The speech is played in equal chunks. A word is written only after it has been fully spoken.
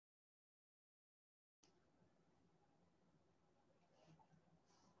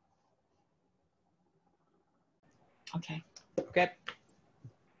Okay. Okay.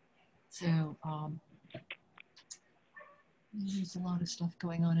 So there's a lot of stuff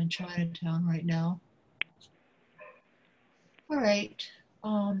going on in Chinatown right now. All right.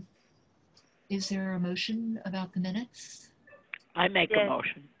 Is there a motion about the minutes? I make a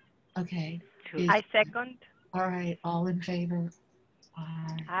motion. Okay. I second. All right. All in favor?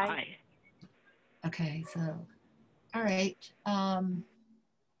 Aye. Okay. So, all right.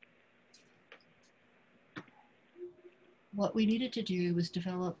 What we needed to do was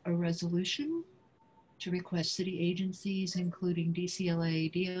develop a resolution to request city agencies, including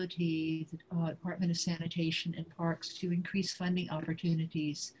DCLA, DOT, the Department of Sanitation and Parks, to increase funding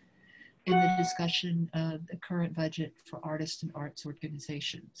opportunities in the discussion of the current budget for artists and arts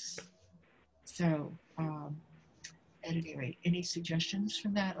organizations. So, at any rate, any suggestions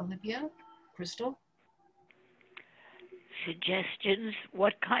from that, Olivia? Crystal? Suggestions?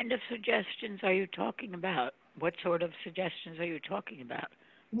 What kind of suggestions are you talking about? What sort of suggestions are you talking about?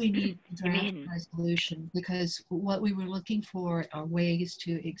 We need a draft resolution because what we were looking for are ways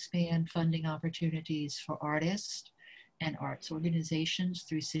to expand funding opportunities for artists and arts organizations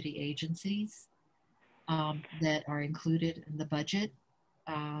through city agencies that are included in the budget.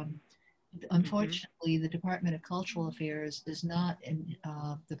 Unfortunately, the Department of Cultural Affairs is not in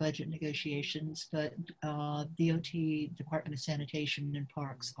the budget negotiations, but DOT, Department of Sanitation and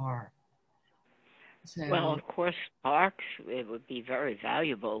Parks are. So, well, of course, parks, it would be very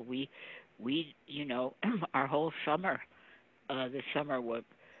valuable. We you know, our whole summer, this summer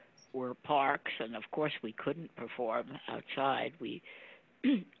were parks, and of course we couldn't perform outside.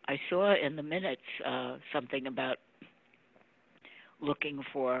 I saw in the minutes something about looking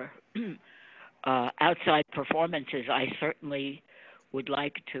for outside performances. I certainly would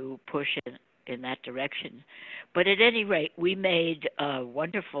like to push in that direction. But at any rate, we made a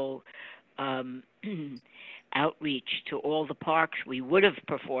wonderful outreach to all the parks we would have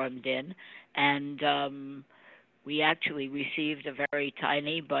performed in, and we actually received a very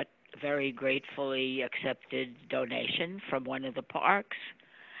tiny but very gratefully accepted donation from one of the parks.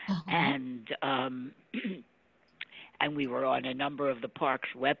 And and we were on a number of the park's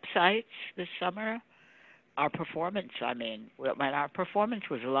websites this summer. Our performance, our performance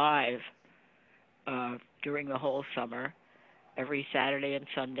was live during the whole summer, every Saturday and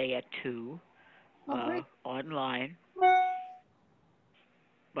Sunday at 2, online.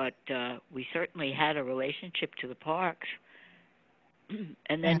 But we certainly had a relationship to the parks.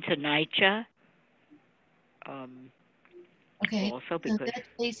 And then to NYCHA. okay, also so because that's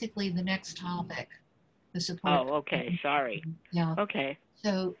basically the next topic. The support. Oh, okay, sorry. Yeah. Okay.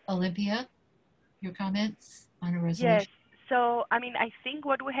 So, Olympia, your comments on a resolution? Yes. So, I mean, I think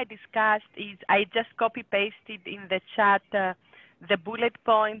what we had discussed is I just copy-pasted in the chat the bullet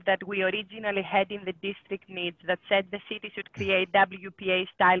point that we originally had in the district needs that said the city should create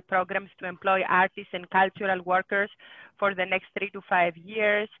WPA-style programs to employ artists and cultural workers for the next 3 to 5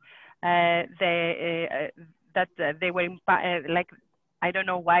 years. That they were like, I don't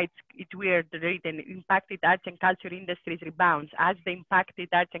know why it's weird written, impacted arts and culture industries rebounds as the impacted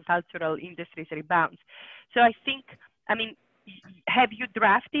arts and cultural industries rebounds. So I think, I mean, have you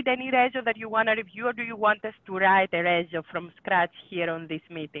drafted any reso that you want to review, or do you want us to write a reso from scratch here on this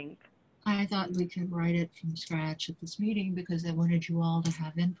meeting? I thought we could write it from scratch at this meeting because I wanted you all to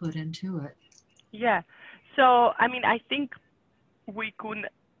have input into it. Yeah. So, I mean, I think we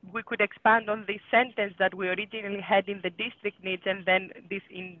could expand on this sentence that we originally had in the district needs, and then this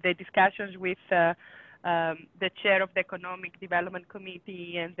in the discussions with the chair of the Economic Development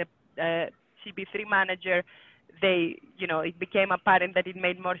Committee and the CB3 manager, it became apparent that it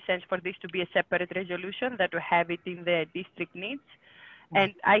made more sense for this to be a separate resolution than to have it in the district needs.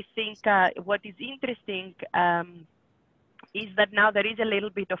 And I think what is interesting is that now there is a little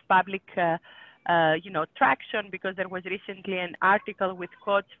bit of public traction, because there was recently an article with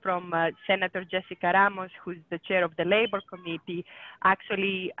quotes from Senator Jessica Ramos, who's the chair of the Labor Committee,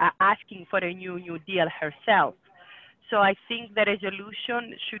 actually asking for a New Deal herself. So I think the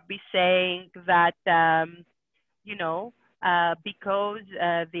resolution should be saying that, because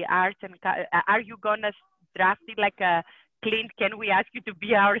the arts and, are you going to draft it like a, Clint, can we ask you to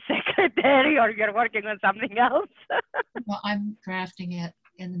be our secretary, or you're working on something else? Well, I'm drafting it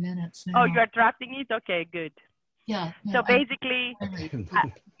in the minutes now. Oh, you're drafting it? Okay, good. Yeah. No, so basically, Clint,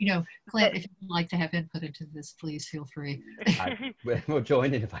 if you'd like to have input into this, please feel free. We'll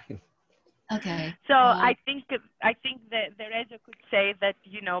join in if I can. Okay. So I think the reso could say that,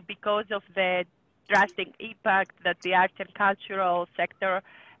 because of the drastic impact that the arts and cultural sector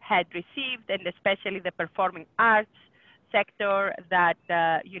had received, and especially the performing arts sector, that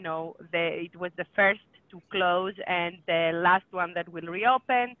it was the first to close and the last one that will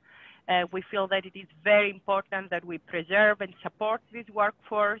reopen. We feel that it is very important that we preserve and support this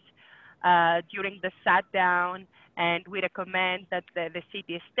workforce during the shutdown, and we recommend that the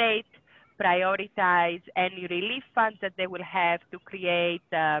city state prioritize any relief funds that they will have to create,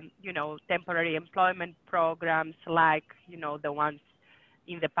 temporary employment programs like, the ones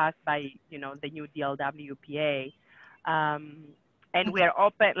in the past by, the new DLWPA. And we are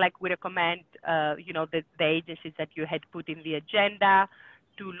open, like we recommend, the agencies that you had put in the agenda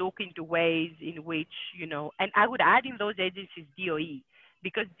to look into ways in which, and I would add in those agencies DOE,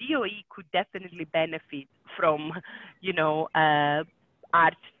 because DOE could definitely benefit from,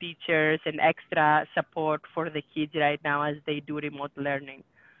 arts teachers and extra support for the kids right now as they do remote learning.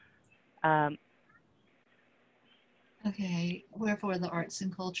 Okay, wherefore the arts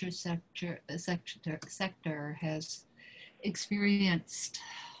and culture sector has experienced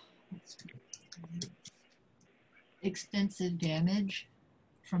extensive damage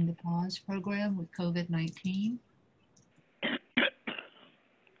from the pause program with COVID-19.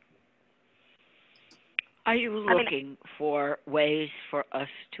 Are you looking for ways for us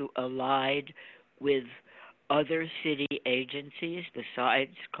to align with other city agencies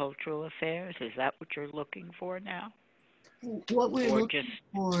besides cultural affairs? Is that what you're looking for now? What we're looking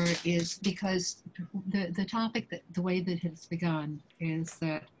for is, because the topic, that the way that it's begun is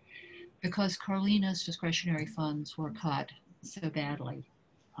that because Carlina's discretionary funds were cut so badly.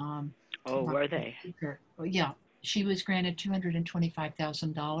 Were they? Yeah, she was granted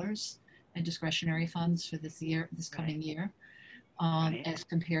 $225,000 in discretionary funds for this coming year, as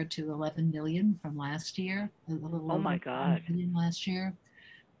compared to $11 million from last year. Oh my God! Last year.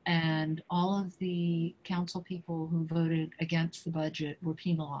 And all of the council people who voted against the budget were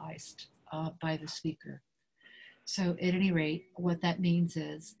penalized by the speaker. So at any rate, what that means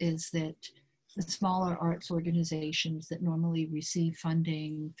is that the smaller arts organizations that normally receive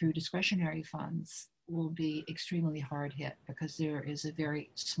funding through discretionary funds will be extremely hard hit, because there is a very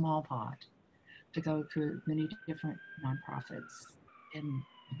small pot to go through many different nonprofits in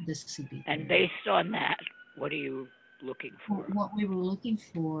this CB. And based on that, what are you looking for? What we were looking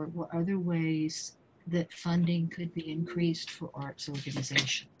for were other ways that funding could be increased for arts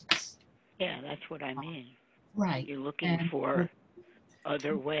organizations. Yeah, that's what I mean. Right. You're looking for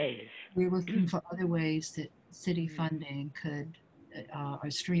other ways. We're looking for other ways that city funding could, a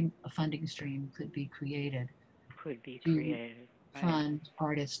funding stream could be created. Fund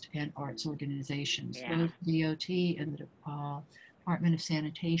artists and arts organizations. Yeah. Both DOT and the Department of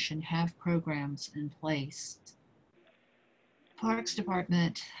Sanitation have programs in place. Parks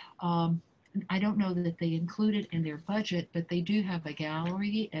Department, I don't know that they include it in their budget, but they do have a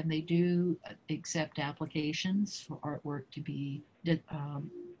gallery and they do accept applications for artwork to be,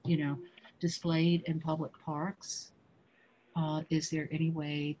 displayed in public parks. Is there any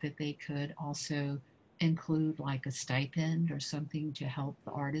way that they could also include like a stipend or something to help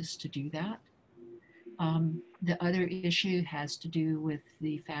the artists to do that? The other issue has to do with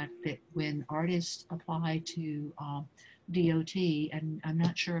the fact that when artists apply to DOT, and I'm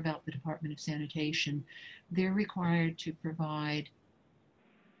not sure about the Department of Sanitation, they're required to provide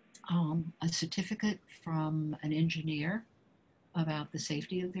a certificate from an engineer about the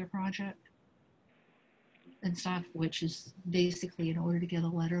safety of their project and stuff, which is basically, in order to get a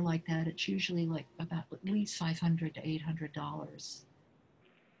letter like that, it's usually like about at least $500 to $800.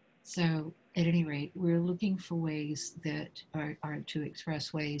 So at any rate, we're looking for ways that are to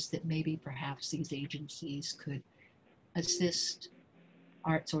express ways that maybe perhaps these agencies could assist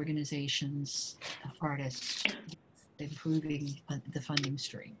arts organizations, artists, improving the funding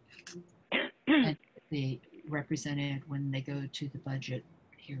stream and be represented when they go to the budget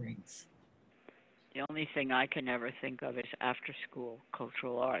hearings. The only thing I can ever think of is after-school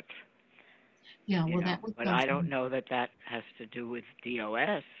cultural arts. Yeah, well, that would. But I don't know that has to do with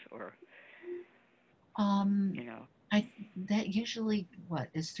DOS or. That usually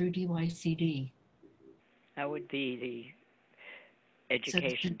is through DYCD. That would be the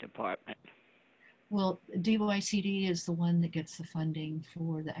education department. Well, DYCD is the one that gets the funding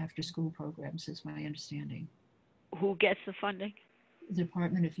for the after-school programs, is my understanding. Who gets the funding? The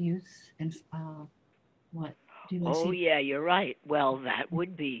Department of Youth and what? DYCD? Oh, yeah, you're right. Well, that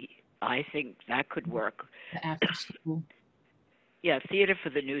would be, I think that could work. The after-school. Yeah, Theater for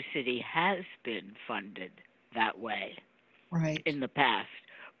the New City has been funded that way. Right. In the past.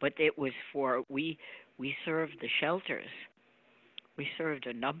 But it was we served the shelters. We served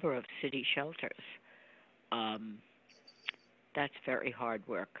a number of city shelters. That's very hard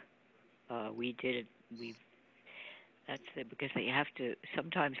work. We did it. Because they have to,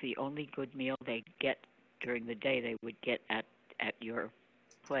 sometimes the only good meal they get during the day they would get at your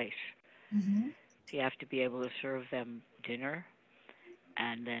place. Mm-hmm. So you have to be able to serve them dinner,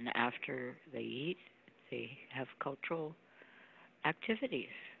 and then after they eat, they have cultural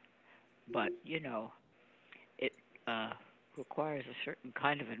activities. But, you know, it requires a certain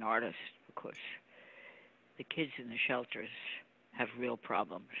kind of an artist because the kids in the shelters have real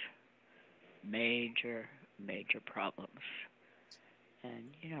problems, major problems.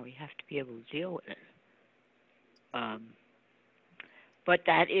 And, you know, you have to be able to deal with it. But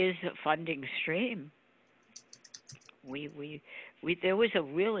that is a funding stream. There was a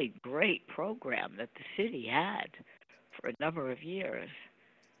really great program that the city had for a number of years,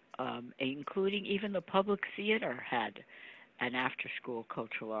 including even the public theater had an after-school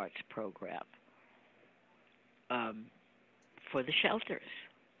cultural arts program for the shelters.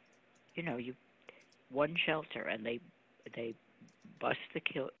 You know, one shelter, and they bus the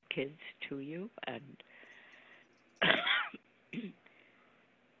kids to you, and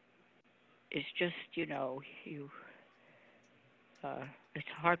it's just, you know, it's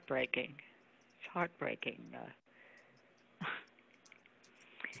heartbreaking. It's heartbreaking.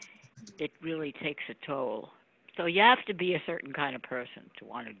 It really takes a toll. So you have to be a certain kind of person to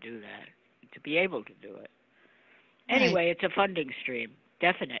want to do that, to be able to do it. Anyway, It's a funding stream,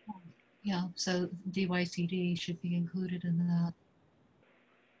 definite. Yeah, so DYCD should be included in that.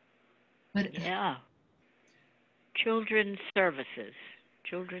 But yeah. Children's services,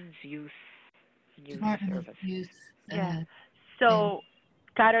 children's youth Department services. of Youth. Yeah. So,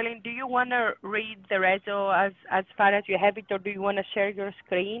 Carolyn, do you want to read the reso as far as you have it, or do you want to share your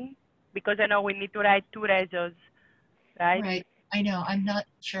screen? Because I know we need to write 2 resos, right? Right. I know. I'm not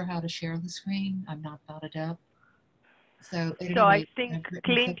sure how to share the screen. I'm not that adept. So I think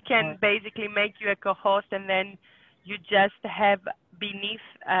Clint can basically make you a co-host, and then you just have beneath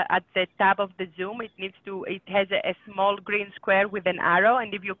at the tab of the Zoom, it has a small green square with an arrow,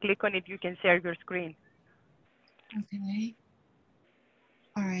 and if you click on it, you can share your screen. Okay.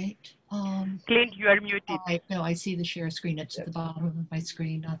 All right. Clint, you are muted. All right. No, I see the share screen. It's at the bottom of my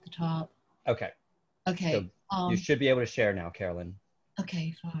screen, not the top. Okay. Okay. So you should be able to share now, Carolyn.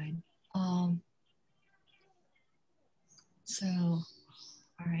 Okay, fine. So,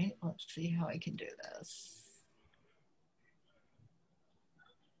 all right, let's see how I can do this.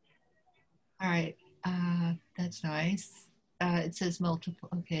 All right, that's nice. It says multiple,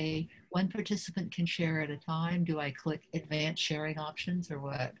 okay. One participant can share at a time. Do I click advanced sharing options or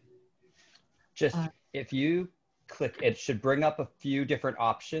what? Just if you click, it should bring up a few different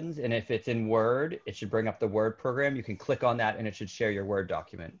options. And if it's in Word, it should bring up the Word program. You can click on that and it should share your Word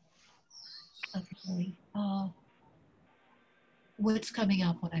document. Okay. What's coming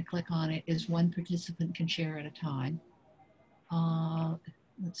up when I click on it is one participant can share at a time.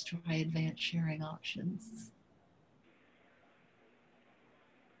 Let's try advanced sharing options.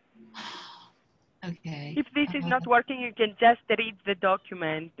 Okay. If this is not working, you can just read the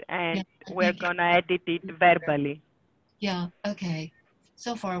document, and we're going to edit it verbally. Yeah, okay.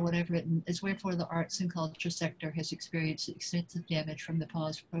 So far, what I've written is wherefore the arts and culture sector has experienced extensive damage from the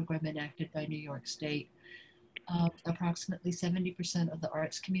pause program enacted by New York State. Approximately 70% of the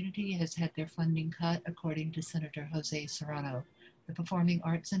arts community has had their funding cut, according to Senator Jose Serrano. The performing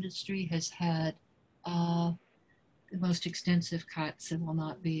arts industry has had the most extensive cuts and will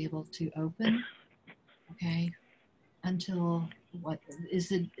not be able to open, okay, until what? Is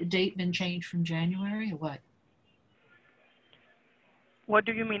the date been changed from January or what? What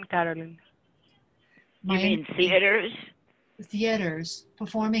do you mean, Carolyn? You mean theaters? Theaters,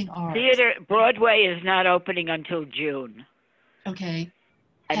 performing arts. Broadway is not opening until June. Okay.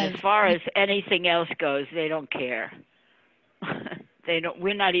 And as far as anything else goes, they don't care.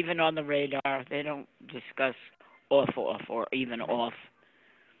 We're not even on the radar. They don't discuss off, or even off.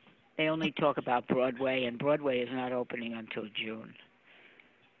 They only talk about Broadway, and Broadway is not opening until June.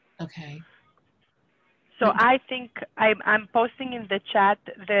 Okay. So I think I'm posting in the chat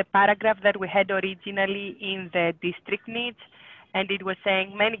the paragraph that we had originally in the district needs, and it was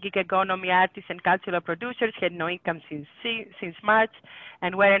saying many gig economy artists and cultural producers had no income since March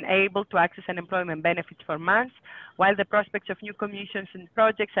and were unable to access unemployment benefits for months, while the prospects of new commissions and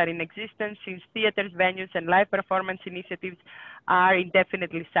projects are in existence since theaters, venues, and live performance initiatives are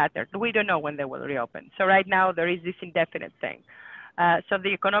indefinitely shuttered. We don't know when they will reopen. So right now there is this indefinite thing. So the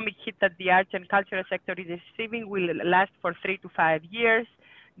economic hit that the arts and cultural sector is receiving will last for 3 to 5 years,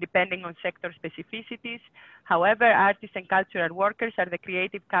 depending on sector specificities. However, artists and cultural workers are the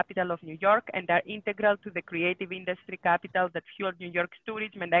creative capital of New York and are integral to the creative industry capital that fueled New York's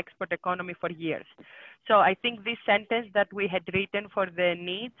tourism and export economy for years. So I think this sentence that we had written for the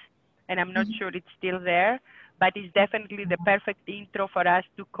needs and I'm not sure it's still there, but it's definitely the perfect intro for us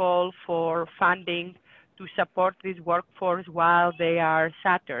to call for funding to support this workforce while they are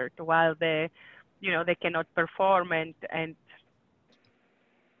shattered, while they, they cannot perform, but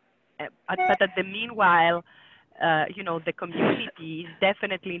at the meanwhile, the community is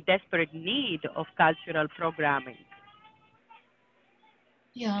definitely in desperate need of cultural programming.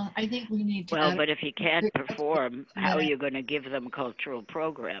 Yeah, I think we need to. Well, but if you can't perform, how are you going to give them cultural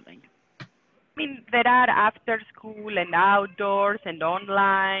programming? I mean, there are after school and outdoors and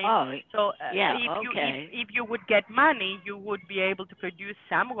online. Oh, so yeah, if you would get money, you would be able to produce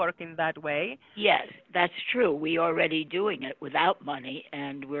some work in that way. Yes, that's true. We're already doing it without money,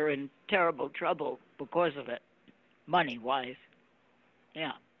 and we're in terrible trouble because of it, money-wise.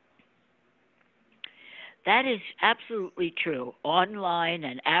 Yeah. That is absolutely true. Online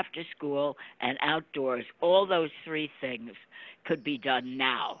and after school and outdoors, all those three things could be done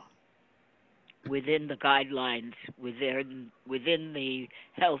now within the guidelines, within the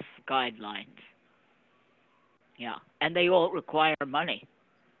health guidelines. Yeah, and they all require money.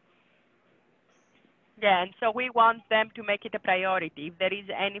 Yeah, and so we want them to make it a priority. If there is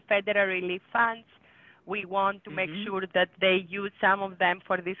any federal relief funds, we want to make sure that they use some of them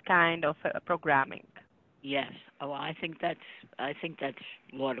for this kind of programming. Yes. Oh, I think that's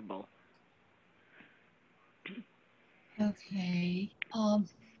laudable. Okay.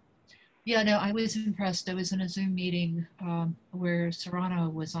 Yeah, no, I was impressed. I was in a Zoom meeting where Serrano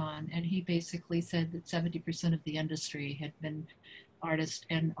was on, and he basically said that 70% of the industry had been, artists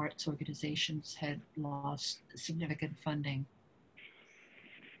and arts organizations had lost significant funding.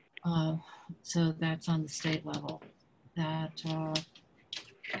 So that's on the state level. But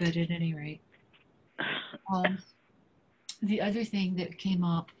at any rate. The other thing that came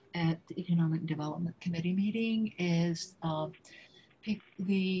up at the Economic Development Committee meeting is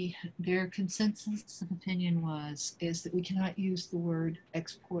their consensus of opinion is that we cannot use the word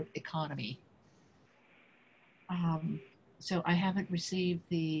export economy. So I haven't received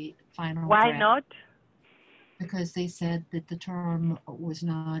the final Why draft not? Because they said that the term was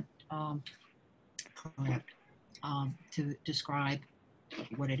not correct to describe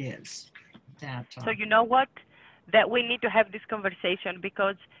what it is. So you know what? That we need to have this conversation,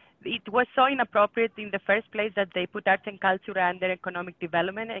 because it was so inappropriate in the first place that they put arts and culture under economic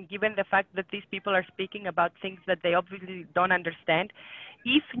development, and given the fact that these people are speaking about things that they obviously don't understand,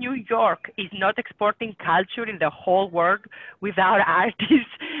 if New York is not exporting culture in the whole world with our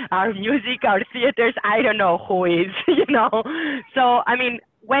artists, our music, our theaters, I don't know who is, So, I mean,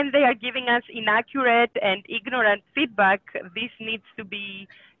 when they are giving us inaccurate and ignorant feedback, this needs to be,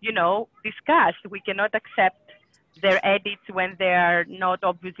 discussed. We cannot accept their edits when they are not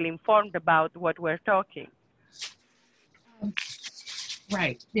obviously informed about what we're talking.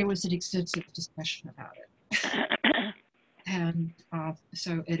 Right. There was an extensive discussion about it. And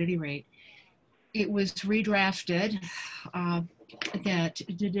so at any rate, it was redrafted. That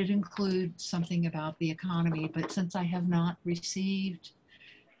did include something about the economy, but since I have not received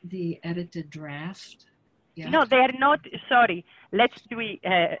the edited draft yet. No, they are not. Sorry, let's do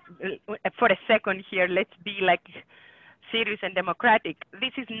for a second here. Let's be like serious and democratic.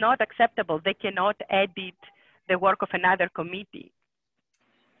 This is not acceptable. They cannot edit the work of another committee.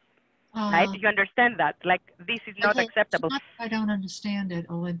 Right? You understand that? Like, this is not acceptable. It's not that I don't understand it,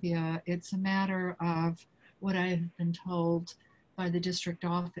 Olympia. It's a matter of what I have been told by the district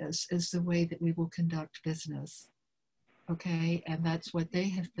office is the way that we will conduct business. Okay, and that's what they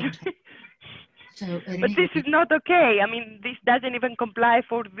have been told. So, but this is not okay. I mean, this doesn't even comply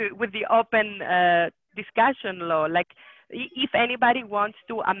with the open discussion law. Like, if anybody wants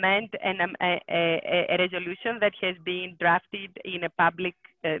to amend a resolution that has been drafted in a public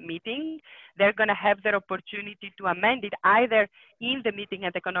meeting, they're going to have their opportunity to amend it either in the meeting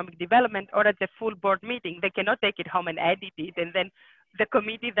at economic development or at the full board meeting. They cannot take it home and edit it, and then the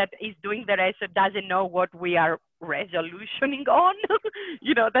committee that is doing the rest doesn't know what we are resolutioning on.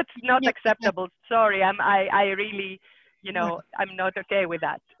 That's not acceptable. Sorry, I really, I'm not okay with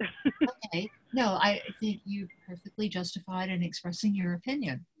that. Okay. No, I think you perfectly justified in expressing your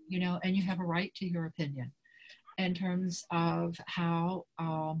opinion, and you have a right to your opinion in terms of how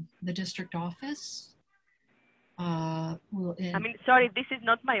the district office will. I mean, sorry, this is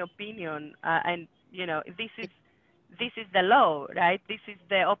not my opinion, and this is the law, right? This is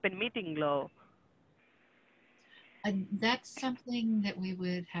the open meeting law. And that's something that we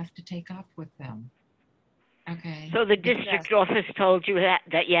would have to take up with them. Okay. So the district office told you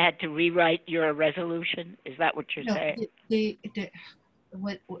that you had to rewrite your resolution? Is that what you're saying?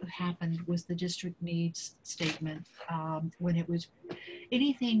 what happened was the district needs statement, when it was,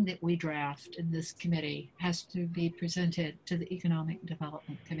 anything that we draft in this committee has to be presented to the Economic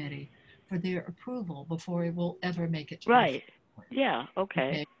Development Committee for their approval before it will ever make it to Right. the board. Yeah.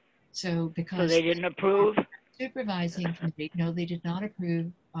 Okay. So So because they didn't approve? supervising committee, no, they did not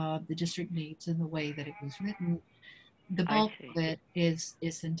approve the district needs in the way that it was written. The bulk of it is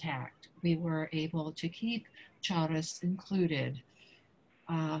intact. We were able to keep Charas included,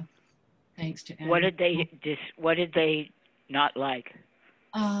 thanks to What did they not like?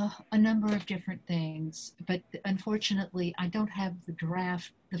 a number of different things, but unfortunately, I don't have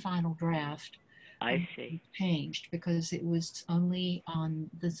the final draft. I see. Changed because it was only on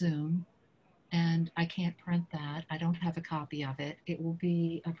the Zoom, and I can't print that. I don't have a copy of it. It will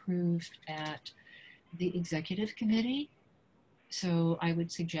be approved at the executive committee. So I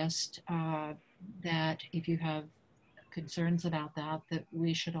would suggest that if you have concerns about that, that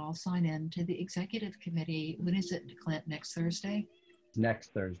we should all sign in to the executive committee. When is it, Clint? Next Thursday?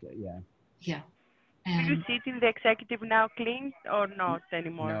 Next Thursday, yeah. Yeah. Do And you sit in the executive now, Clint, or not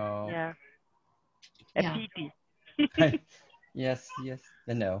anymore? No. Yeah. Yeah. pity. Yes,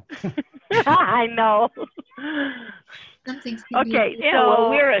 and no. I know. Something's Okay, Yeah, so well,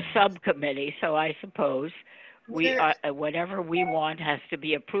 we're a subcommittee, so I suppose we We're- whatever we want has to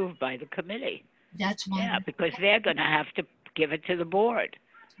be approved by the committee. that's why. Yeah, because they're going to have to give it to the board.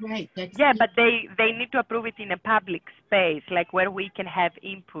 Right. That's yeah, but they need to approve it in a public space, like where we can have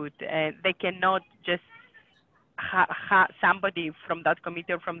input. They cannot just somebody from that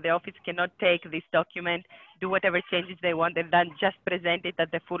committee or from the office cannot take this document, do whatever changes they want, and then just present it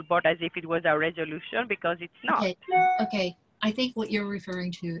at the full board as if it was our resolution, because it's not. Okay. I think what you're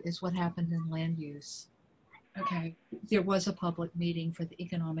referring to is what happened in land use. Okay. There was a public meeting for the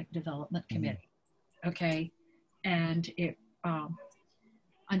Economic Development Committee. Okay. And it,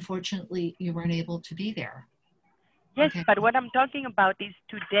 unfortunately, you weren't able to be there. Yes, Okay. but what I'm talking about is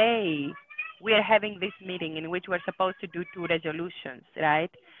today we are having this meeting in which we're supposed to do 2 resolutions, right?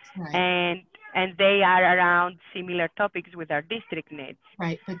 Right. And they are around similar topics with our district needs.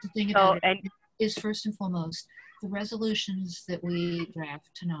 Right. But the thing So, about it is, first and foremost, the resolutions that we draft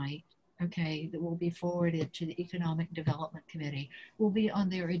tonight, okay, that will be forwarded to the Economic Development Committee, will be on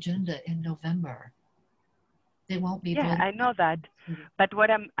their agenda in November. They won't be voted. I know that. But what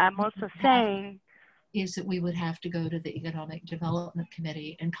I'm also saying is that we would have to go to the Economic Development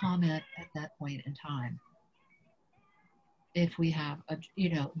Committee and comment at that point in time. If we have,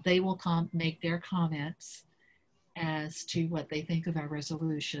 they will make their comments as to what they think of our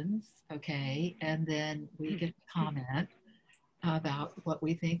resolutions, okay? And then we get to comment about what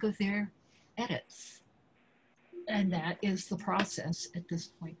we think of their edits. And that is the process at this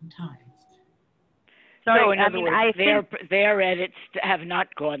point in time. So in other words, their edits have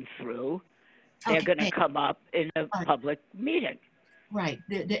not gone through. They're going to come up in a public meeting. Right.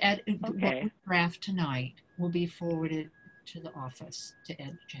 What we draft tonight will be forwarded to the office, to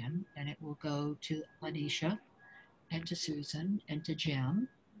Ed Jim, and it will go to Anisha and to Susan and to Jim,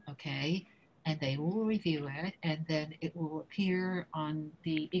 okay? And they will review it, and then it will appear on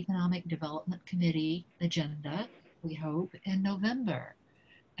the Economic Development Committee agenda, we hope, in November.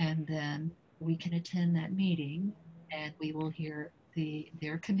 And then we can attend that meeting, and we will hear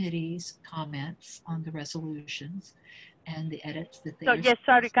their committee's comments on the resolutions and the edits that they. So yes,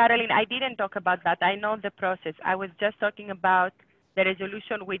 sorry, Caroline, I didn't talk about that. I know the process. I was just talking about the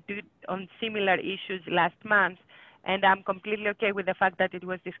resolution we did on similar issues last month, and I'm completely okay with the fact that it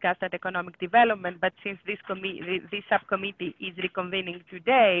was discussed at economic development. But since this subcommittee is reconvening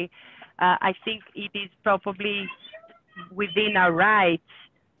today, I think it is probably within our rights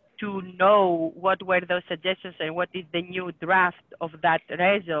to know what were those suggestions and what is the new draft of that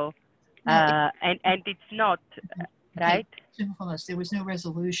reso, and it's not, right? There was no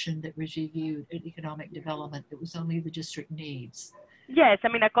resolution that was reviewed at economic development. It was only the district needs. Yes, I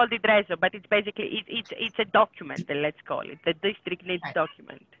mean, I called it reso, but it's basically, it's a document, let's call it, the district needs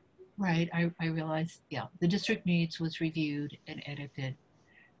document. Right, I realized, yeah, the district needs was reviewed and edited,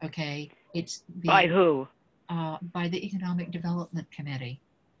 okay? It's by who? By the Economic Development Committee.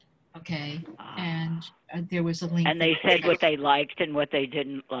 Okay, and there was a link. And they said what they liked and what they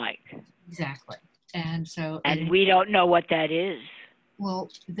didn't like. Exactly. And so. And we don't know what that is. Well,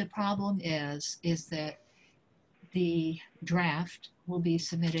 the problem is that the draft will be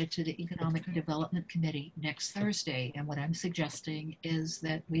submitted to the Economic Development Committee next Thursday. And what I'm suggesting is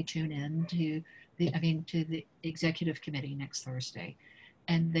that we tune in to the Executive Committee next Thursday,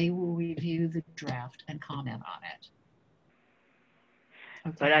 and they will review the draft and comment on it.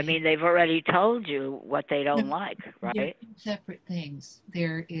 Okay? But I mean, they've already told you what they don't No, like, they're right? two separate things.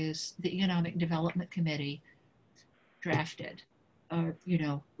 There is the Economic Development Committee drafted,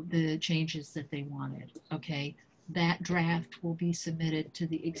 the changes that they wanted. Okay, that draft will be submitted to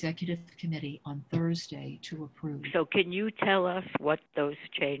the Executive Committee on Thursday to approve. So can you tell us what those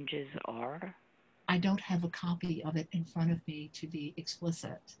changes are? I don't have a copy of it in front of me to be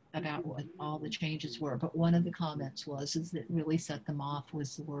explicit about what all the changes were, but one of the comments is that really set them off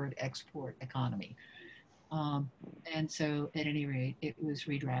was the word export economy. And so at any rate, it was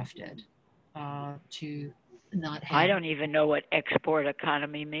redrafted to not have. I don't even know what export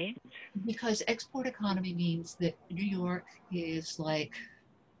economy means. Because export economy means that New York is like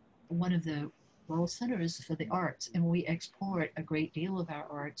one of the world centers for the arts, and we export a great deal of our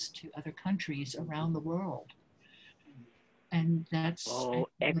arts to other countries around the world. And that's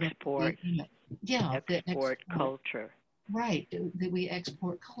export. Export culture. Right, that we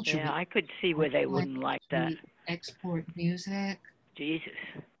export culture. Yeah, I could see where they wouldn't like that. We export music. Jesus.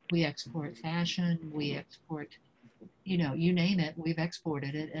 We export fashion. We export, you name it, we've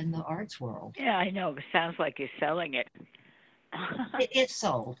exported it in the arts world. Yeah, I know. It sounds like you're selling it. It's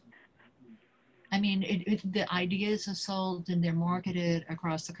sold. I mean, the ideas are sold and they're marketed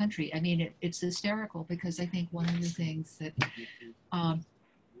across the country. I mean, it's hysterical because I think one of the things that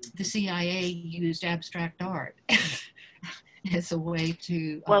the CIA used abstract art as a way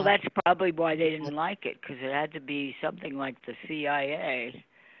to... Well, that's probably why they didn't like it, because it had to be something like the CIA.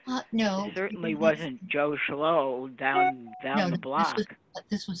 No. It certainly wasn't Joe Schlo down the block.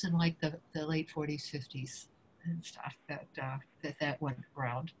 This was in like the late 40s, 50s and stuff that went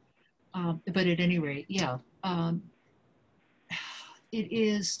around. But at any rate, yeah, it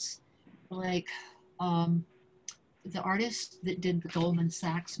is like the artist that did the Goldman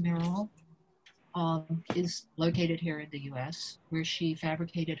Sachs mural is located here in the US. Where she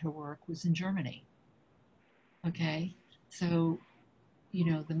fabricated her work was in Germany. Okay, so,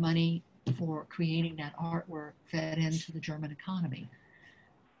 the money for creating that artwork fed into the German economy.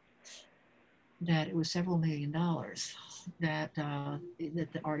 That it was several $million that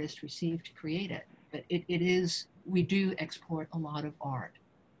the artist received to create it. But we do export a lot of art,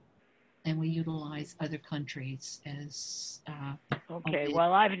 and we utilize other countries as... okay,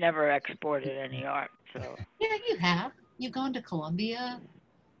 well, I've never exported any art, so... Yeah, you have. You've gone to Colombia,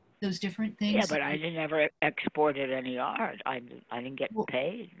 those different things. Yeah, but I never exported any art. I didn't get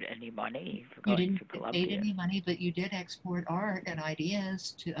paid any money for going to Colombia. You didn't get paid any money, but you did export art and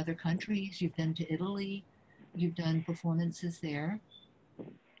ideas to other countries. You've been to Italy. You've done performances there.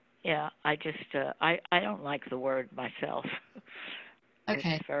 Yeah, I just, I don't like the word myself.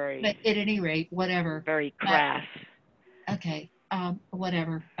 Okay, it's very... But at any rate, whatever. Very crass. Okay,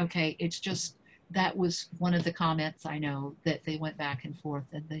 whatever. Okay, it's just... That was one of the comments I know that they went back and forth,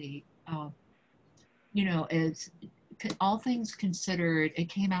 and they, as all things considered, it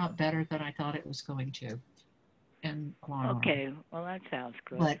came out better than I thought it was going to. Okay, well, that sounds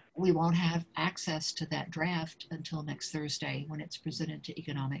good. But we won't have access to that draft until next Thursday when it's presented to to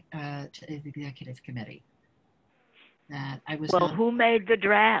the Executive Committee. Who made the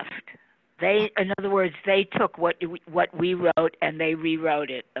draft? In other words, they took what we wrote and they rewrote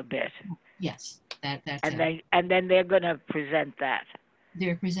it a bit. Yes, that's it. And then they're going to present that.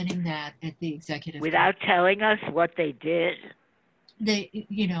 They're presenting that at the Executive without Committee. Telling us what they did.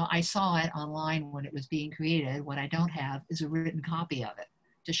 I saw it online when it was being created. What I don't have is a written copy of it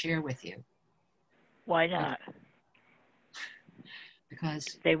to share with you. Why not?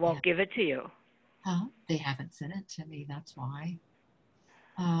 Because they won't give it to you. Huh? They haven't sent it to me. That's why.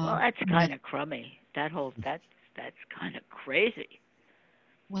 Well, that's kind of crummy. That's kind of crazy.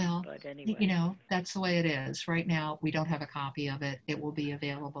 Well, but anyway. That's the way it is. Right now, we don't have a copy of it. It will be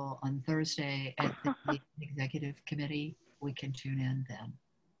available on Thursday at the Executive Committee. We can tune in then.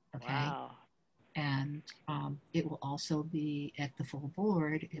 Okay. Wow. And it will also be at the full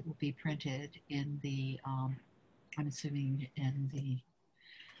board. It will be printed in the, I'm assuming, in the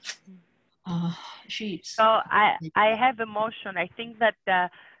sheets. So I have a motion. I think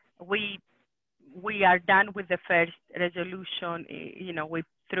that we are done with the first resolution. We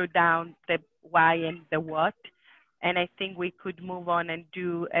threw down the why and the what, and I think we could move on and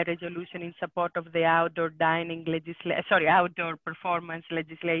do a resolution in support of the outdoor outdoor performance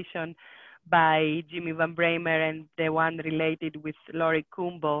legislation by Jimmy Van Bramer and the one related with Lori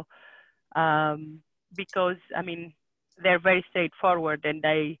Kumbo, because they're very straightforward, and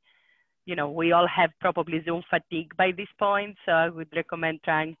we all have probably Zoom fatigue by this point, so I would recommend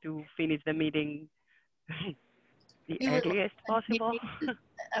trying to finish the meeting the earliest possible.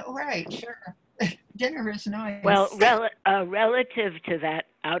 Right, sure. dinner is nice. Well, relative to that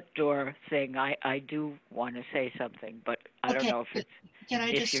outdoor thing, I do want to say something, but I don't Okay, know if it's can I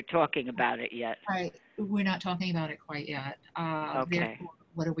if you're talking about it yet. all right, we're not talking about it quite yet. Okay. Therefore,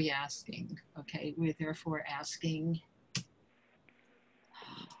 what are we asking? Okay, we're therefore asking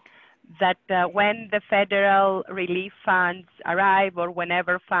that when the federal relief funds arrive, or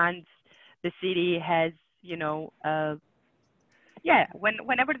whenever funds the city has,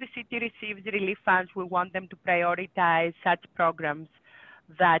 whenever the city receives relief funds, we want them to prioritize such programs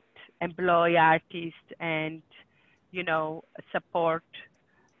that employ artists and, support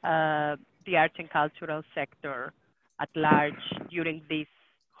the arts and cultural sector at large during this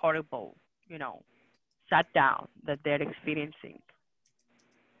horrible, shutdown that they're experiencing.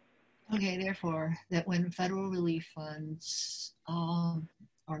 okay, therefore, that when federal relief funds are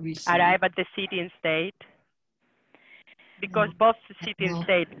received, Arrive at the city and state, because both the city and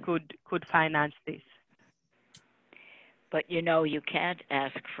state could finance this. But you can't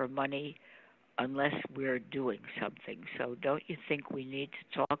ask for money unless we're doing something. So don't you think we need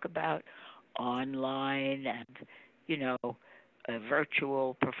to talk about online and, a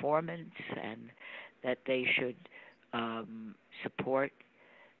virtual performance, and that they should support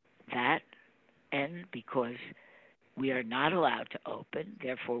that end, because we are not allowed to open,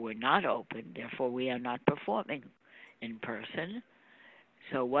 therefore we're not open, therefore we are not performing in person.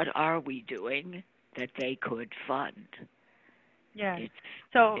 So what are we doing that they could fund? Yeah. It's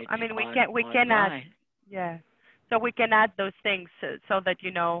I mean, we can add. Yeah. So we can add those things so that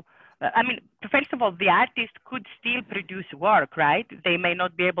I mean, first of all, the artist could still produce work, right? They may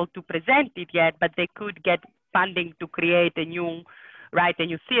not be able to present it yet, but they could get funding to write a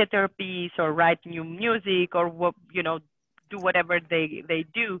new theater piece, or write new music, or do whatever they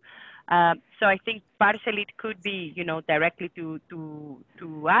do. So I think partially it could be directly to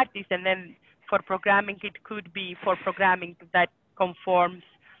artists, and then for programming it could be for programming that conforms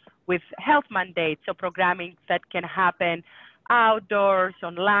with health mandates, so programming that can happen outdoors,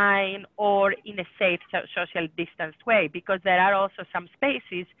 online, or in a safe social distance way, because there are also some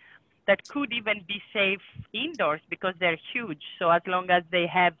spaces that could even be safe indoors because they're huge. So as long as they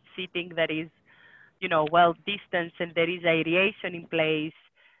have seating that is, well distanced, and there is aeration in place.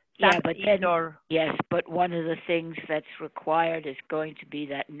 Yeah, but yes, but one of the things that's required is going to be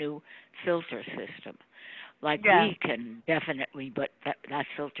that new filter system. Like we can definitely, but that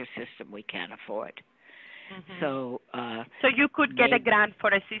filter system we can't afford. Mm-hmm. So you could get a grant for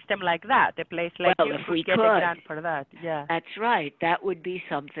a system like that. A place like you if we could get a grant for that. Yeah, that's right. That would be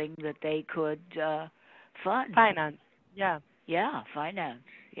something that they could fund. Finance. Yeah. Yeah, finance.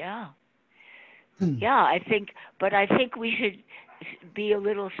 Yeah. Yeah, I think we should be a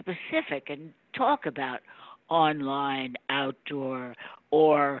little specific and talk about online, outdoor,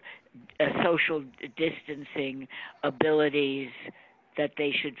 or social distancing abilities, that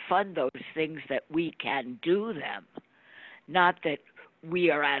they should fund those things that we can do them, not that we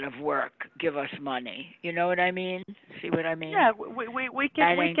are out of work, give us money. You know what I mean? See what I mean? Yeah, we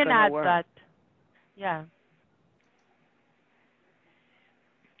can add that. Yeah.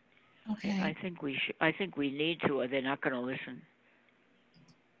 Okay. I think we need to, or they're not going to listen.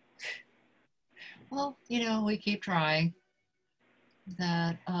 Well, we keep trying.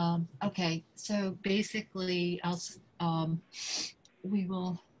 That okay. So basically, we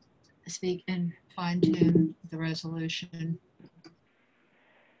will speak and fine-tune the resolution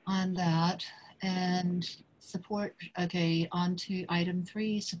on that, and support. Okay, on to item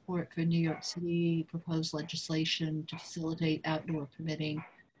 3: support for New York City proposed legislation to facilitate outdoor permitting.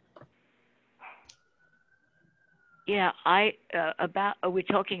 Yeah, are we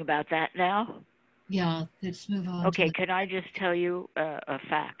talking about that now? Yeah, let's move on. Okay, can I just tell you a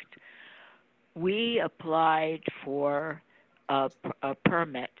fact? We applied for a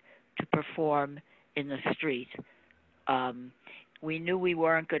permit to perform in the street. We knew we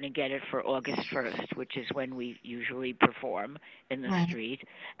weren't going to get it for August 1st, which is when we usually perform in the street,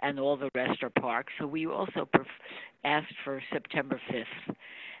 and all the rest are parks. So we also asked for September 5th,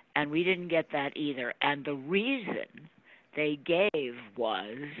 and we didn't get that either. And the reason they gave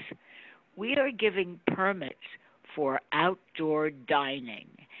was, we are giving permits for outdoor dining,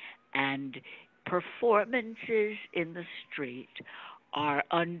 and performances in the street are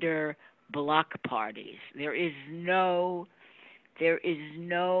under block parties. There is no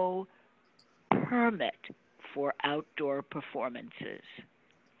permit for outdoor performances.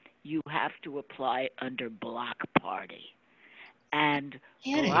 You have to apply under block party. And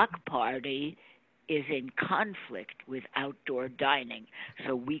block party is in conflict with outdoor dining,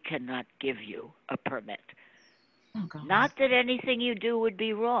 so we cannot give you a permit. Oh, God. Not that anything you do would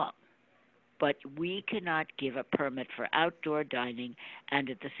be wrong, but we cannot give a permit for outdoor dining and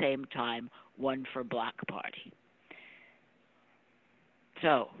at the same time one for block party.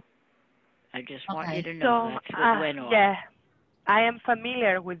 So, I just want you to know that's what went on. Yeah, I am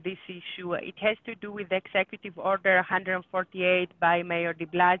familiar with this issue. It has to do with the Executive Order 148 by Mayor de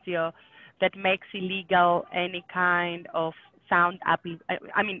Blasio that makes illegal any kind of sound I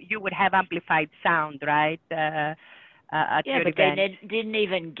mean, you would have amplified sound, right? At yeah, your but event. they didn't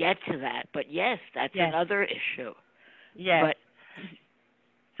even get to that. But yes, that's another issue. Yes. But,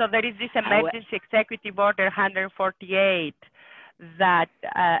 so there is this emergency Executive Order 148 that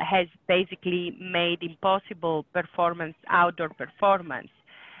has basically made impossible outdoor performance.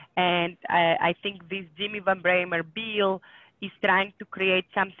 And I think this Jimmy Van Bramer bill is trying to create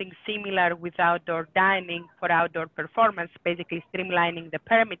something similar with outdoor dining for outdoor performance, basically streamlining the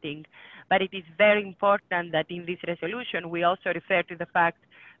permitting. But it is very important that in this resolution, we also refer to the fact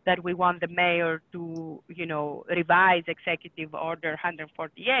that we want the mayor to, revise Executive Order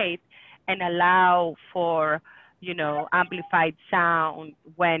 148 and allow for, amplified sound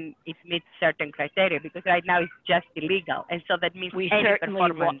when it meets certain criteria, because right now it's just illegal. And so that means we any certainly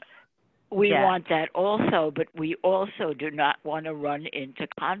performance. We want that also, but we also do not want to run into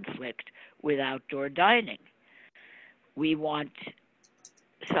conflict with outdoor dining. We want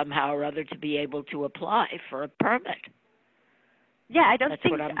somehow or other to be able to apply for a permit. Yeah, I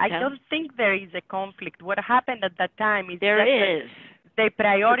don't think there is a conflict. What happened at that time is they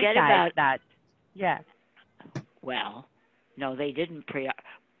prioritized that. Yeah. Well, no, they didn't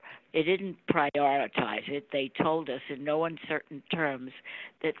prioritize it. They told us in no uncertain terms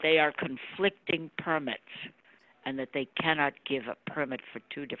that they are conflicting permits and that they cannot give a permit for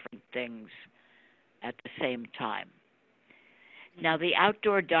two different things at the same time. Now, the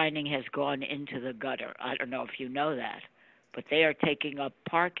outdoor dining has gone into the gutter. I don't know if you know that, but they are taking up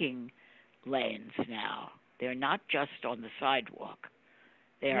parking lanes now. They're not just on the sidewalk.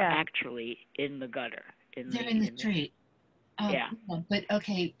 They are actually in the gutter. They're in the street. Yeah. But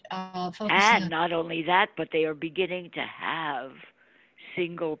okay, and not only that, but they are beginning to have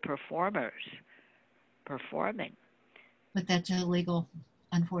single performers performing. But that's illegal,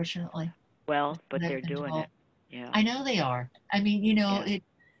 unfortunately. Well, but they're doing it. Yeah. I know they are. I mean, it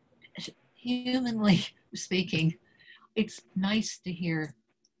humanly speaking, it's nice to hear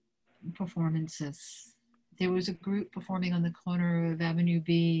performances. There was a group performing on the corner of Avenue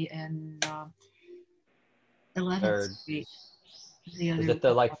B and 11th Street. Is it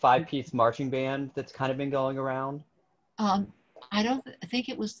the 5-piece marching band that's kind of been going around? I don't think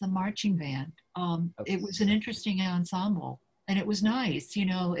it was the marching band. It was an interesting ensemble, and it was nice.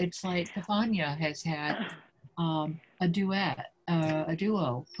 It's like Cafania has had a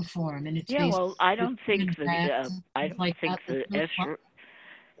duo perform, and it's I don't think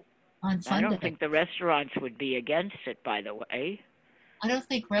the restaurants would be against it. By the way, I don't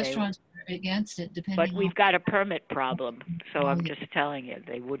think restaurants are against it. But we've got a permit problem, so I'm just telling you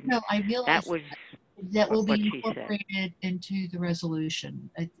they wouldn't. No, I realize that will be incorporated into the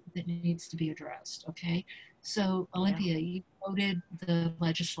resolution that needs to be addressed. Okay, so Olympia, you voted the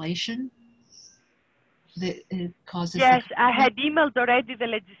legislation that it causes. Yes, I had emailed already the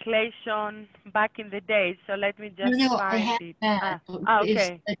legislation back in the day, so let me just find I have it. That. Okay.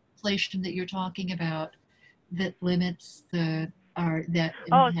 Is the legislation that you're talking about that limits the so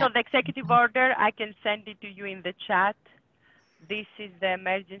the executive order, I can send it to you in the chat. This is the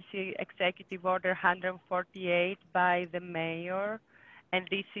emergency executive order 148 by the mayor, and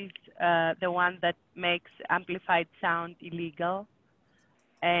this is the one that makes amplified sound illegal.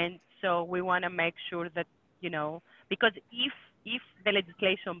 And so we want to make sure that, because if the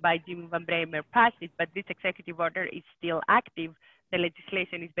legislation by Jimmy Van Bramer passes, but this executive order is still active, the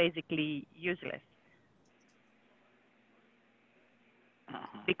legislation is basically useless.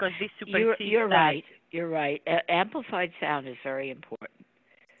 Because this supersedes You're right. You're right. Amplified sound is very important.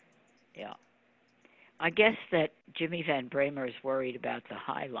 Yeah. I guess that Jimmy Van Bramer is worried about the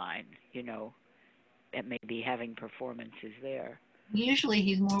High Line, and maybe having performances there. Usually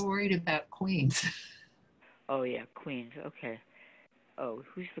he's more worried about Queens. Oh, yeah, Queens. Okay. Oh,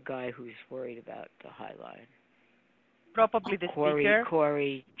 who's the guy who's worried about the High Line? Probably the speaker.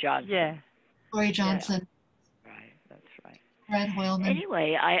 Corey Johnson. Yeah. Corey Johnson. Yeah. Right, that's right. Brad Hoylman.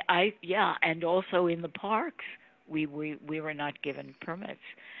 Anyway, and also in the parks, we were not given permits,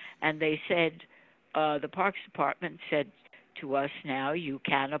 and they said, the Parks Department said to us, now you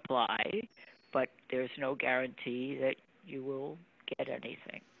can apply, but there's no guarantee that you will get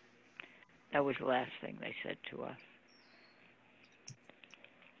anything. That was the last thing they said to us.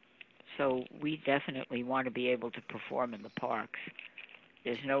 So we definitely want to be able to perform in the parks.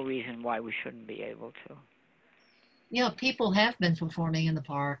 There's no reason why we shouldn't be able to. Yeah, people have been performing in the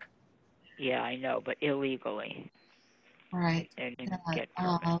park. Yeah, I know, but illegally. Right. They didn't Yeah, get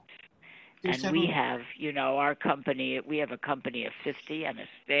permits. there's And several. we have, our company, we have a company of 50 and a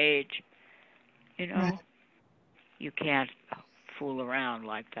stage. Right. You can't fool around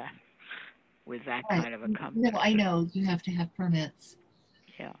like that with that Right. kind of a company. No, I know you have to have permits.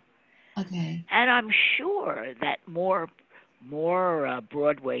 Yeah. Okay. And I'm sure that more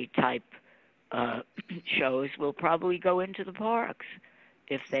Broadway type shows will probably go into the parks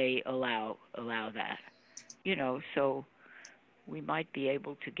if they allow that. So we might be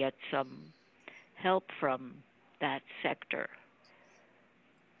able to get some help from that sector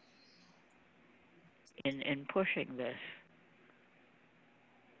in pushing this.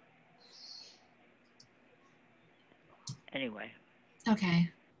 Anyway.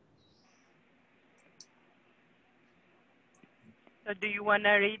 Okay. So do you want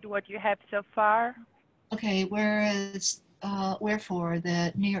to read what you have so far? Okay, wherefore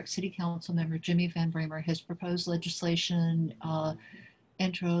that New York City Council member Jimmy Van Bramer has proposed legislation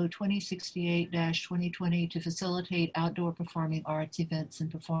Intro 2068-2020 to facilitate outdoor performing arts events and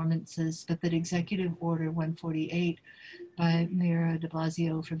performances, but that Executive Order 148 by Mayor de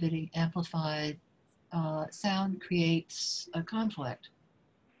Blasio forbidding amplified sound creates a conflict.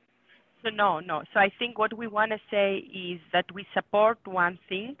 So no. So I think what we want to say is that we support one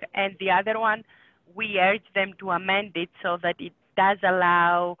thing, and the other one, we urge them to amend it so that it does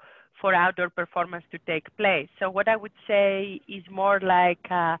allow for outdoor performance to take place. So what I would say is more like,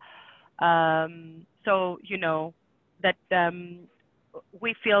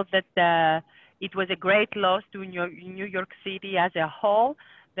 we feel that it was a great loss to New York City as a whole.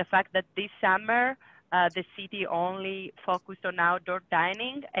 The fact that this summer, the city only focused on outdoor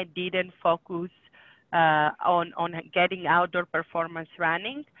dining and didn't focus on getting outdoor performance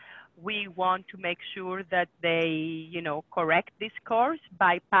running. We want to make sure that they, correct this course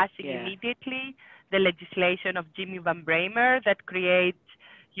by passing immediately the legislation of Jimmy Van Bramer that creates,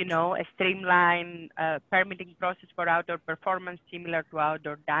 a streamlined permitting process for outdoor performance similar to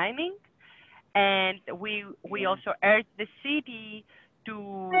outdoor dining. And we also urge the city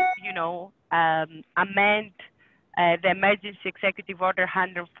to, amend the Emergency Executive Order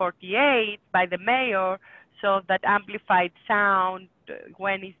 148 by the mayor so that amplified sound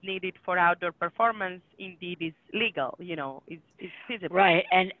when it's needed for outdoor performance indeed is legal, is feasible. Right,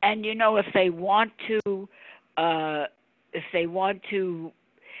 and if they want to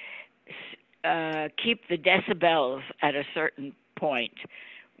keep the decibels at a certain point,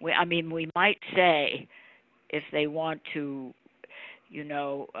 we might say if they want to,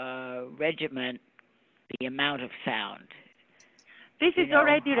 regiment the amount of sound. This is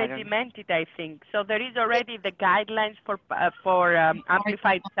already regimented, I think. So there is already the guidelines for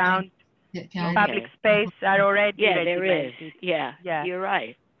amplified sound. Public space are already regimented. There is. Yeah. You're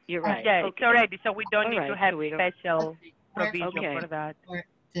right. Yeah, okay. It's already. So we don't need to have special provision for that.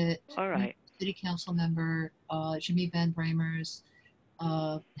 All right. City Council member Jimmy Van Bramers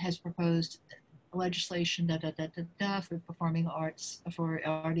has proposed legislation for performing arts, for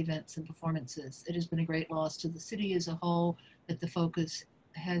art events and performances. It has been a great loss to the city as a whole that the focus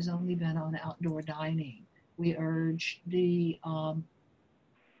has only been on outdoor dining. We urge the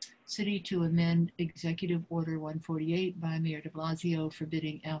city to amend Executive Order 148 by Mayor de Blasio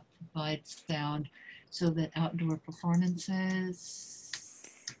forbidding amplified sound so that outdoor performances.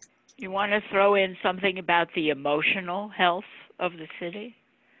 You want to throw in something about the emotional health of the city?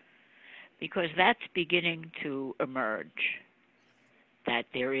 Because that's beginning to emerge, that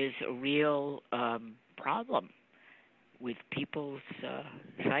there is a real problem with people's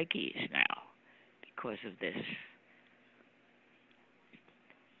psyches now because of this.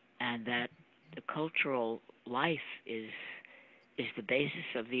 And that the cultural life is the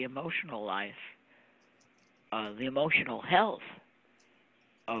basis of the emotional life, the emotional health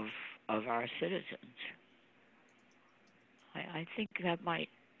of our citizens. I think that might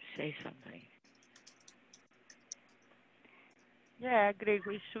say something. Yeah, I agree.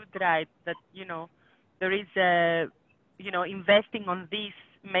 We should write that, there is a, investing on this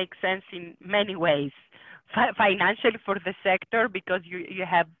makes sense in many ways. Financially for the sector because you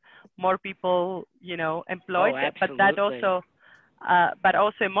have more people, employed, but that also, but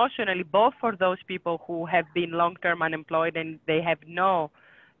also emotionally, both for those people who have been long-term unemployed and they have no,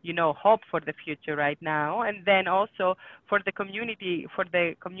 hope for the future right now, and then also for the community,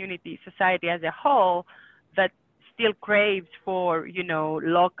 society as a whole, that still craves for,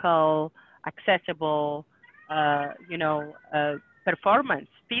 local, accessible, performance,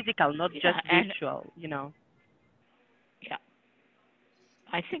 physical, not just visual, Yeah.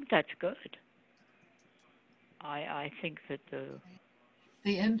 I think that's good. I think that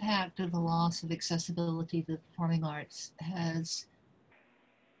the impact of the loss of accessibility to the performing arts has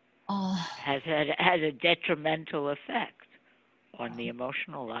had a detrimental effect on the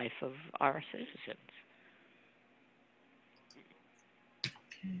emotional life of our citizens.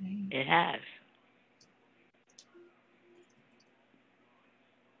 okay. It has.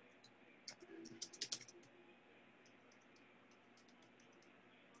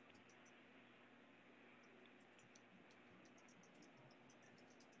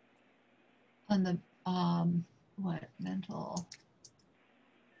 On the what mental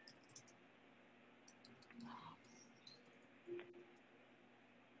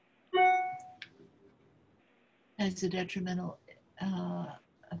as a detrimental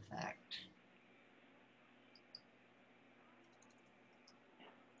effect.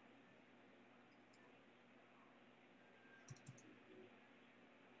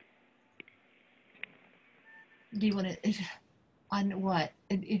 Do you want to, on what?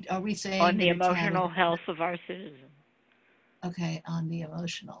 Are we saying On the that it's emotional health of our citizens. Okay, on the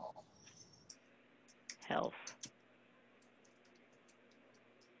emotional health.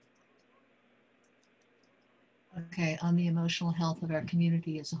 Okay, on the emotional health of our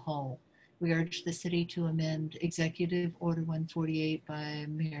community as a whole. We urge the city to amend Executive Order 148 by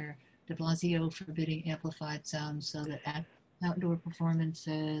Mayor de Blasio forbidding amplified sound so that outdoor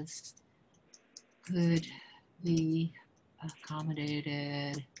performances could be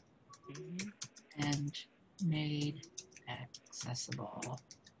accommodated and made accessible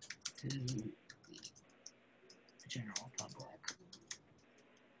to the general public.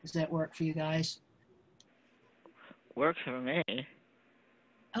 Does that work for you guys? Works for me.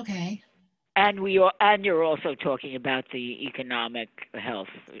 Okay. And you're also talking about the economic health.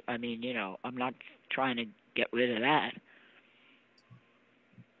 I mean, you know, I'm not trying to get rid of that.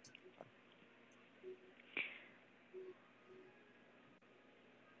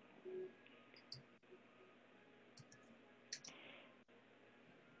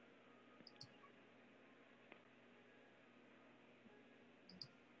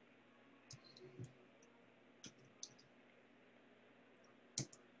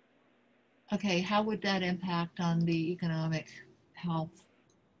 Okay, how would that impact on the economic health?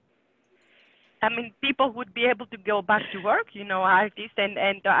 I mean, people would be able to go back to work, you know, artists and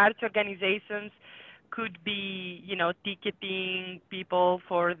the arts organizations could be, you know, ticketing people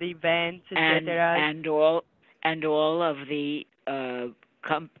for the events, etc. And all of the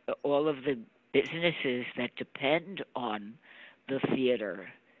all of the businesses that depend on the theater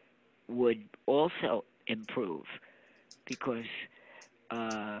would also improve, because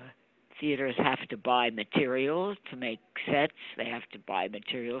theaters have to buy materials to make sets. They have to buy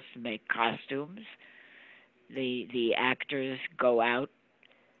materials to make costumes. The actors go out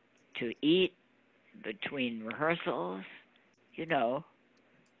to eat between rehearsals. You know,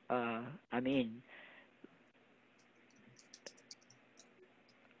 I mean,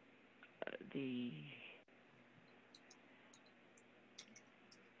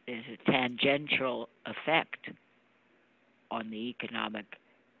 there's a tangential effect on the economic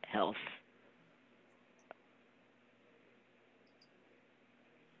health.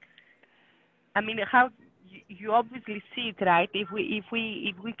 I mean, how you obviously see it, right? If we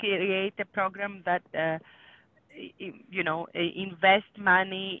create a program that you know, invest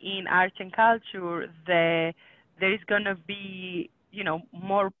money in arts and culture, there is going to be, you know,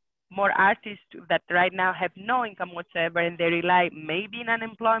 more artists that right now have no income whatsoever, and they rely maybe in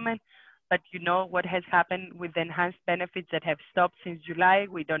unemployment. But you know what has happened with the enhanced benefits that have stopped since July?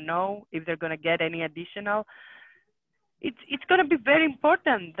 We don't know if they're going to get any additional. It's going to be very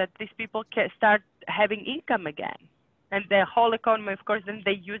important that these people can start having income again. And the whole economy, of course, then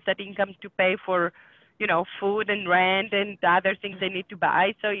they use that income to pay for, you know, food and rent and other things they need to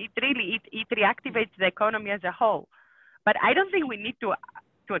buy. So it really, it reactivates the economy as a whole. But I don't think we need to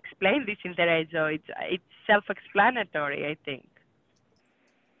explain this in Terezzo. It's self-explanatory, I think.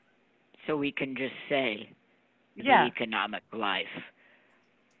 So we can just say the economic life.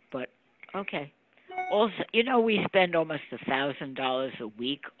 But, okay. Also, you know, we spend almost $1,000 a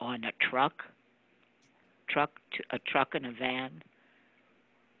week on a truck and a van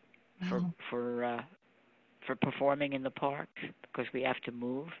for performing in the parks, because we have to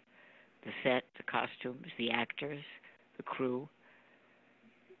move the set, the costumes, the actors, the crew.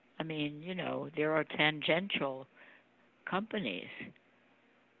 I mean, you know, there are tangential companies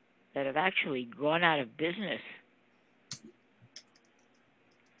that have actually gone out of business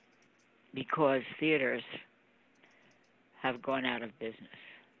because theaters have gone out of business.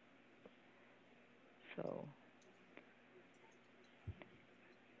 So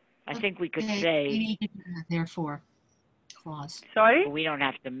I think we could Okay, say, we need to do that therefore clause. Sorry? we don't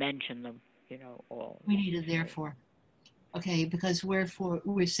have to mention them, you know, all. We need a therefore. Okay, because we're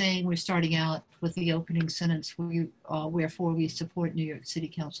saying we're starting out with the opening sentence, wherefore we support New York City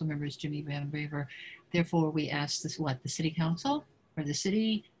Council members Jimmy Van Braver. Therefore, we ask this, what, the City Council or the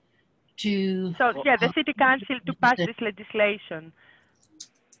city to... So, yeah, the City Council to pass this legislation.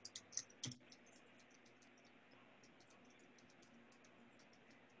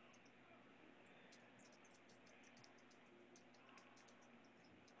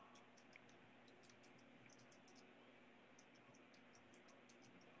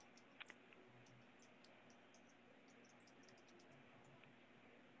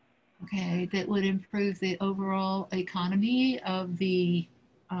 Okay, that would improve the overall economy of the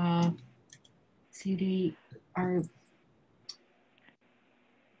city. Or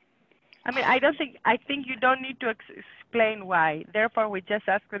I mean, I think you don't need to explain why. Therefore, we just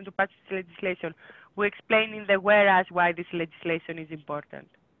ask them to pass this legislation. We explain in the whereas why this legislation is important.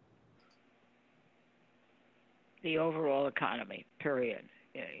 The overall economy, period.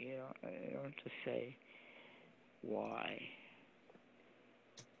 Yeah, you don't have to say why.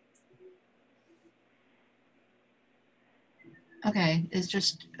 okay, it's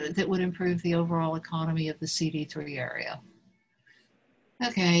just that would improve the overall economy of the CD3 area.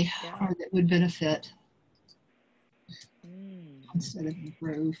 Okay, Yeah. or that would benefit Mm. instead of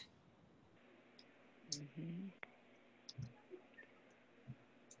improve. Mm-hmm.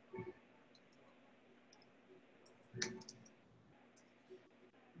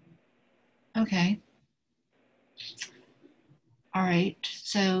 Okay. All right,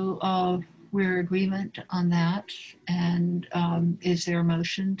 so we're agreement on that. And is there a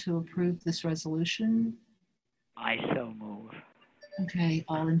motion to approve this resolution? I so move. Okay,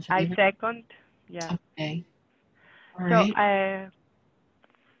 all in I favor? second. Yeah. Okay. All So, right.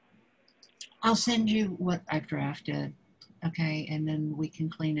 I'll send you what I've drafted. Okay, and then we can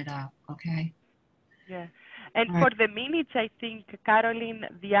clean it up. Okay. yeah. And All for right. the minutes, I think, Caroline,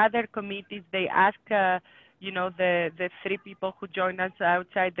 the other committees, they ask, you know, the three people who join us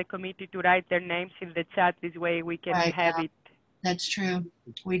outside the committee to write their names in the chat. This way we can Right, have yeah. it. That's true.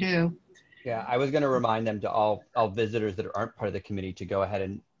 We do. Yeah, I was going to remind them to all visitors that aren't part of the committee to go ahead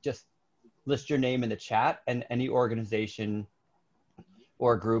and just list your name in the chat and any organization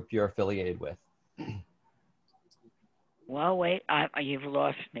or group you're affiliated with. Well, wait, you've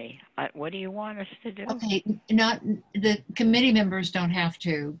lost me. What do you want us to do? Okay, not the committee members don't have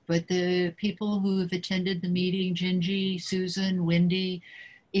to, but the people who have attended the meeting, Gingy, Susan, Wendy,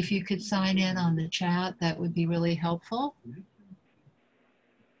 if you could sign in on the chat, that would be really helpful.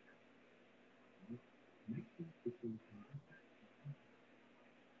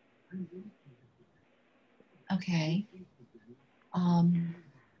 Okay.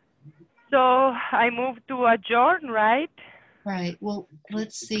 So I move to adjourn, right? Right. Well,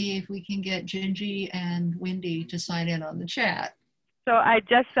 let's see if we can get Gingy and Wendy to sign in on the chat. So I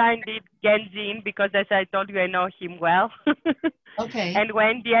just signed it, Genji, in because as I told you, I know him well. Okay. And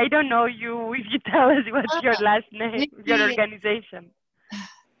Wendy, I don't know you. If you tell us what's your last name, Wendy your organization.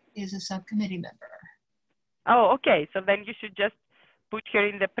 is a subcommittee member. Oh, okay. So then you should just put her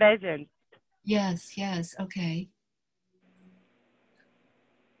in the present. Yes, yes. Okay.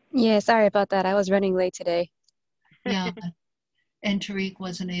 Yeah, sorry about that. I was running late today. Yeah. And Tariq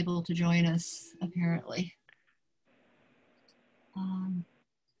wasn't able to join us, apparently.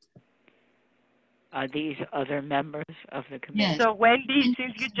 Are these other members of the committee? Yes. So Wendy,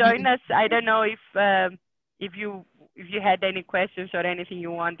 since you joined us, I don't know if you had any questions or anything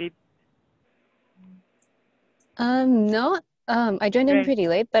you wanted. No. I joined in Great. pretty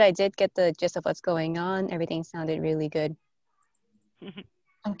late, but I did get the gist of what's going on. Everything sounded really good.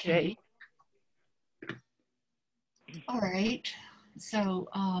 Okay. All right. So,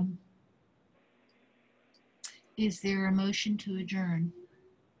 is there a motion to adjourn?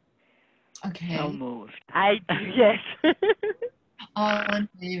 Okay. So moved. I do, yes. All in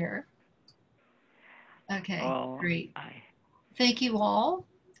favor? Okay, great. Thank you all.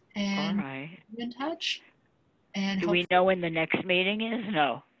 And all right. be in touch. And do we know when the next meeting is?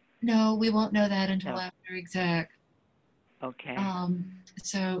 No. No, we won't know that until after exec. Okay.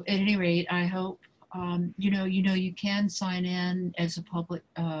 So at any rate, I hope you can sign in as a public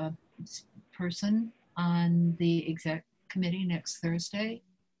person on the exec committee next Thursday.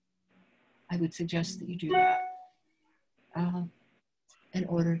 I would suggest that you do that in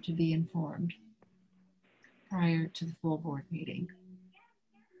order to be informed prior to the full board meeting.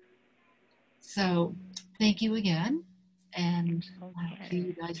 So thank you again, and I'll see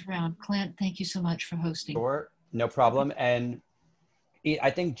you guys around. Clint, thank you so much for hosting. Sure, no problem. And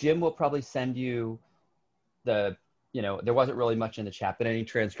I think Jim will probably send you the, there wasn't really much in the chat, but any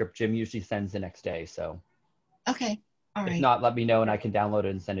transcript Jim usually sends the next day. So Okay. All right. if not, let me know and I can download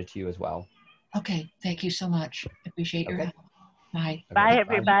it and send it to you as well. Okay. Thank you so much. Appreciate your help. Bye. Bye, Okay,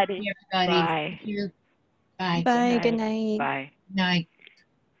 everybody. Everybody. Bye. Thank you. Bye. Bye. Good Night. night. Bye. Night.